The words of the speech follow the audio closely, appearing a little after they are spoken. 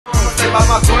about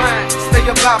my grind, stay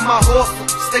about my hustle,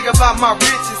 stay about my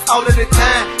riches all of the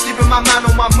time. Keeping my mind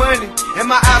on my money and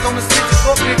my eyes on the switches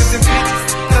for niggas and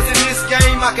bitches. Cause in this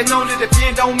game I can only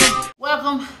depend on me.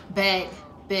 Welcome back,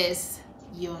 Best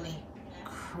Uni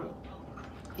Crew.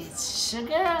 It's your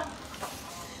girl.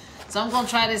 So I'm gonna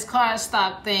try this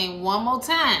cardstock thing one more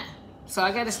time. So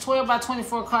I got this 12 by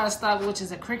 24 cardstock, which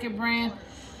is a Cricut brand.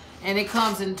 And it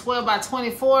comes in 12 by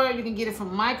 24. You can get it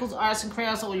from Michael's Arts and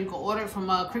Crafts, or you can order it from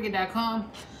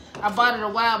Cricut.com. I bought it a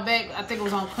while back. I think it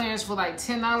was on clearance for like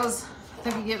 $10. I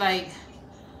think you get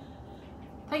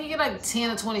like 10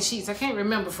 or 20 sheets. I can't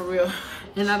remember for real.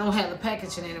 And I don't have the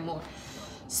packaging anymore.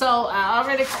 So I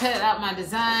already cut out my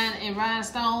design in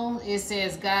Rhinestone. It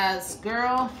says God's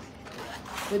Girl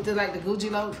with the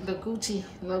Gucci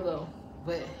logo.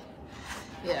 But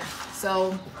yeah,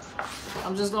 so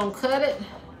I'm just gonna cut it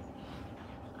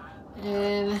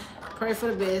and pray for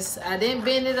the best. I didn't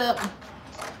bend it up,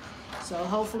 so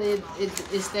hopefully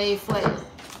it stayed flat.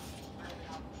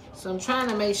 So I'm trying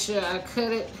to make sure I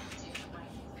cut it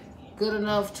good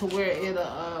enough to where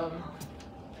it'll,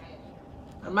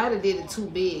 I might have did it too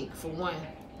big for one.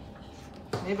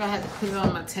 Maybe I had to put it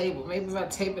on my table. Maybe if I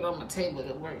tape it on my table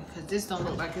it'll work, because this don't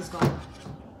look like it's gonna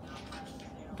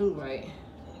do right.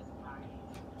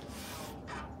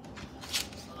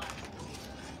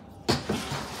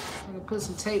 I'm gonna put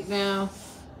some tape down,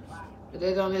 but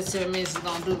that don't necessarily mean it's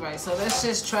gonna do right. So let's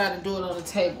just try to do it on the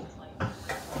table.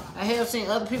 I have seen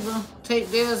other people tape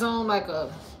theirs on like a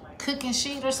cooking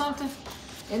sheet or something.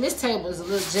 And this table is a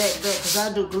little jacked up because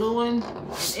I do gluing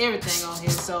and everything on here.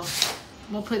 So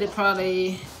I'm gonna put it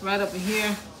probably right up in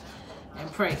here and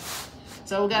pray.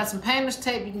 So we got some painter's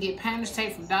tape. You can get painter's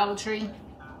tape from Dollar Tree.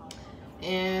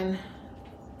 And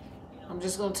I'm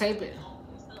just gonna tape it.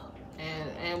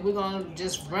 And we're gonna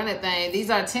just run that thing.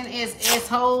 These are 10SS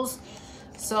holes,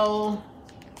 so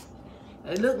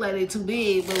they look like they're too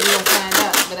big, but we're gonna find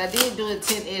out. But I did do it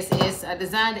 10SS. I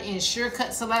designed it in sure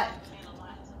cuts a lot.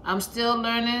 I'm still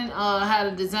learning how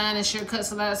to design in sure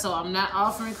cuts a lot, so I'm not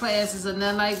offering classes or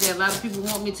nothing like that. A lot of people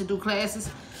want me to do classes.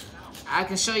 I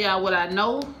can show y'all what I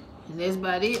know, and that's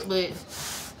about it, but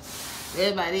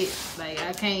that's about it. Like,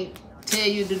 I can't tell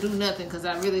you to do nothing because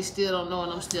I really still don't know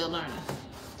and I'm still learning.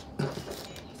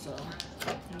 So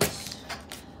I'm just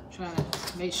trying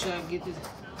to make sure I get this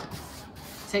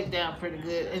take down pretty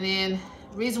good. And then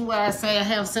reason why I say I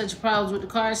have such problems with the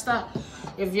cardstock,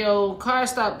 if your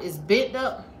cardstock is bent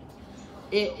up,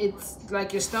 it's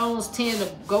like your stones tend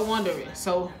to go under it.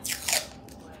 So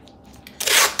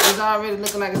it's already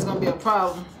looking like it's gonna be a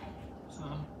problem. So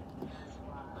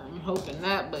I'm hoping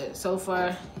not, but so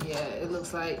far, yeah, it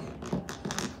looks like,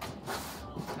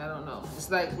 I don't know. It's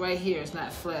like right here, it's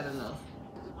not flat enough.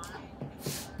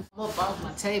 I'm up off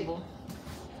my table.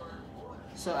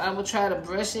 So I will try to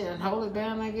brush it and hold it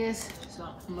down, I guess. So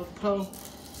I'm gonna pull.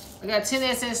 I got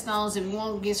 10SS stones. If you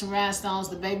want to get some rhinestones,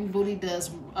 the Baby Booty does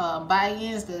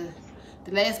buy-ins. The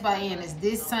last buy-in is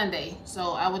this Sunday.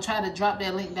 So I will try to drop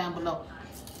that link down below.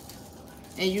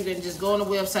 And you can just go on the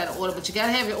website and order, but you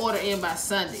gotta have your order in by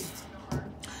Sunday.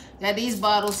 Got these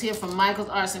bottles here from Michael's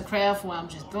Arts and Crafts, where I'm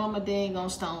just throwing my dang on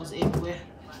stones everywhere.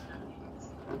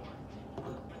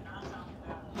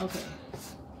 Okay.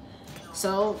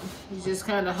 So you just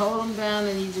kind of hold them down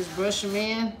and you just brush them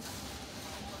in.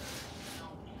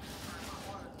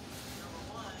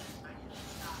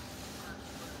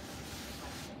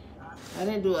 I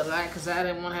didn't do a lot because I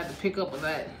didn't want to have to pick up a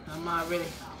lot. I'm already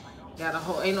got a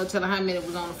whole, ain't no telling how many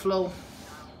was on the floor.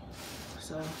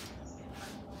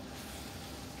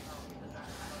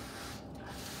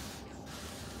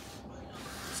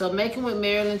 So making with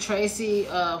Marilyn Tracy,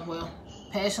 well,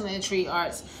 Passionate and Tree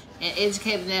Arts, and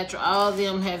Educated Natural, all of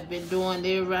them have been doing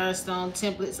their rhinestone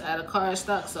templates out of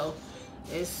cardstock. So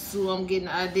that's who I'm getting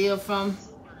the idea from.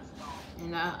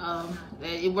 And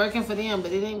it working for them,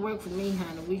 but it ain't work for me,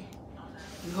 honey. We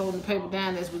holding the paper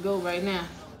down as we go right now.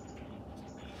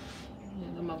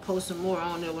 And I'm gonna post some more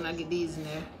on there when I get these in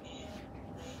there.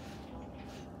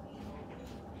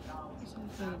 So I'm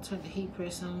trying to turn the heat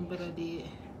press on, but I did.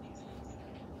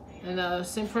 And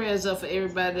send prayers up for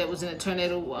everybody that was in a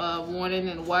tornado warning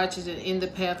and watches and in the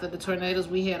path of the tornadoes.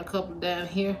 We had a couple down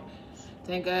here.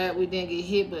 Thank God we didn't get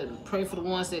hit, but pray for the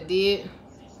ones that did.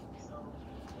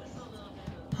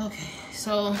 Okay,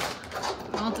 so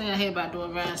the only thing I hate about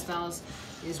doing rhinestones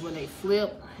is when they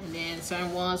flip, and then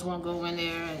certain ones won't go in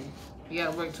there, and you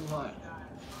gotta work too hard.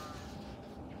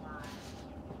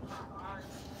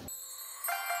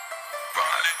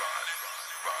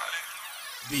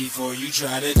 Before you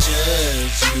try to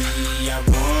judge me, I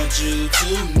want you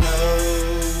to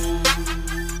know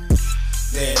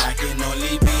that I can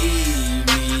only be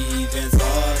me. There's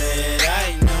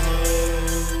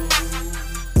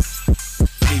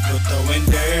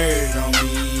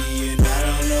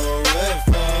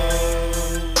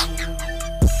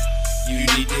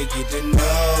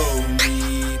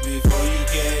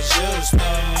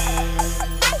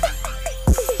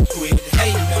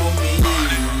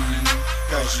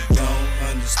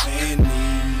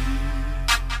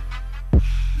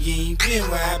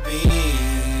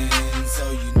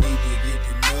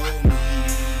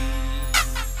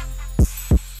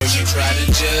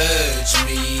judge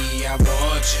me, I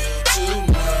want you to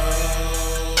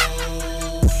know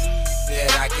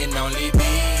that I can only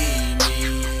be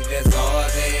me. That's all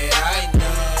that I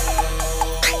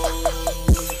know.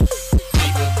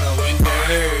 People throwing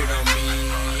dirt on me,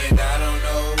 and I don't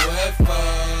know what for.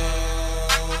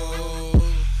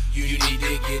 You need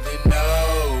to get to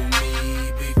know me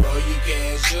before you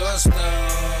cast your stone.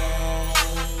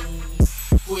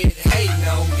 Quit hating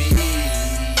on me,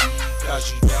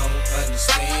 cause you don't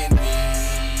understand me.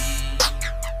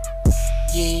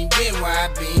 You ain't been where I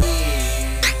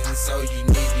been, so you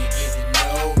need to get to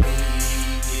know me.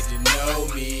 Get to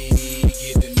know me,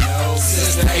 get to know me.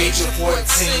 Since the age of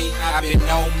 14, I've been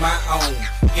on my own.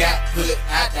 Got put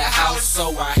out the house,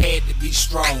 so I had to be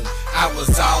strong. I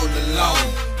was all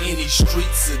alone in these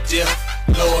streets of death.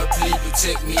 Lord, please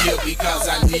protect me here because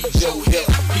I need your help.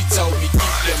 He told me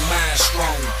keep your mind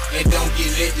strong and don't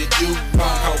get let to do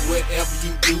wrong. Cause whatever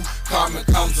you do, karma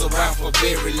comes around for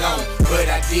very long. But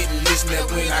I didn't listen to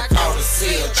when I caught a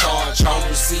cell charge. Home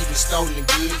receiving stolen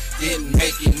goods, didn't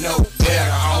make it no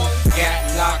better. Home got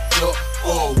locked up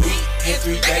for a week and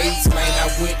 3 days, man. I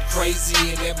went crazy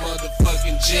in that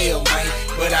motherfucking jail, man.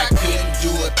 But I couldn't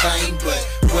do a thing but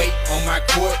wait on my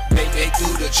court. They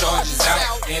threw the charges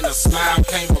out and a smile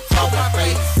came across my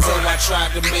face. So I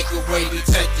tried to make a way to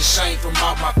take the shame from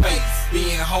off my face.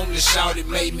 Being homeless, shout, it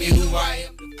made me who I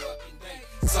am the fucking day.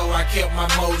 So I kept my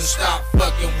motor, stop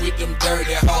fucking with them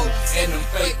dirty hoes and them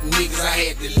fake niggas. I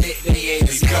had to let they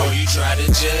ass go. Before you try to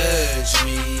judge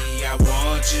me, I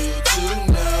want you to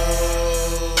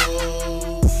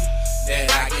know that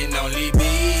I can only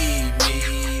be me.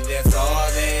 That's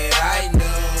all that I know.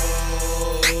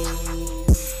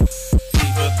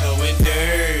 People throwing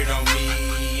dirt on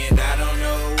me, and I don't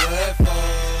know what for.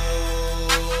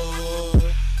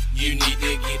 You need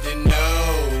to get to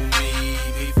know me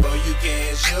before you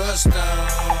cast your stone.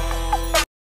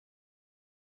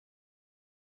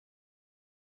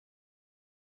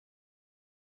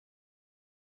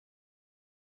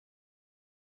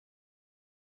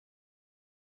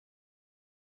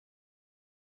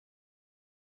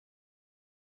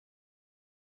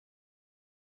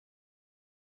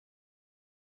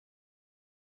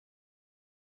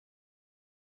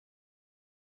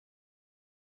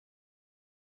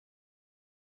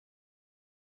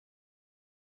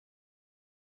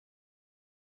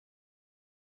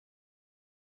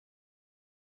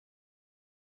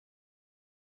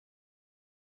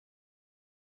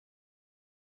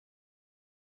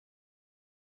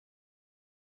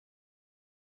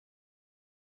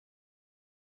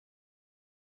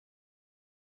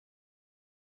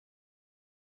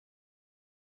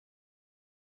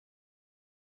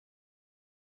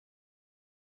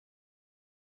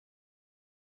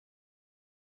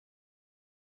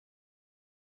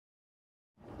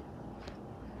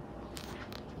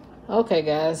 Okay,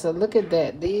 guys, so look at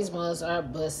that. These ones are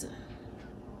busting.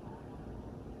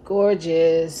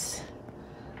 Gorgeous.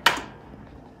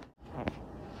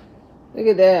 Look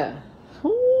at that.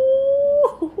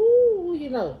 Ooh, you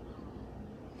know.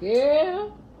 Yeah.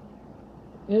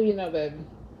 You know, baby.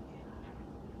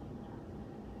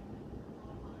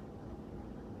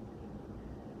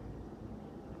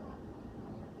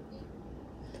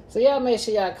 So y'all make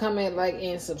sure y'all comment, like,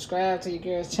 and subscribe to your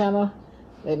girl's channel.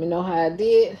 Let me know how I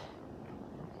did.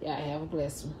 Y'all have a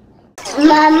blessed one.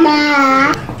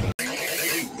 Mama.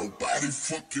 Ain't nobody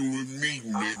fucking with me,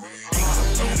 man.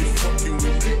 Nobody fucking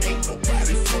with me. Ain't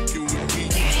nobody fucking with me.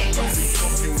 Nobody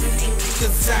fucking with me.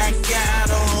 Cause I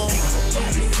got on.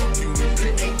 Nobody fucking with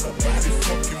me. Ain't nobody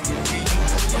fucking with me.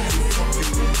 Nobody fucking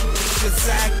with me. Cause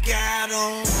I got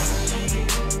on.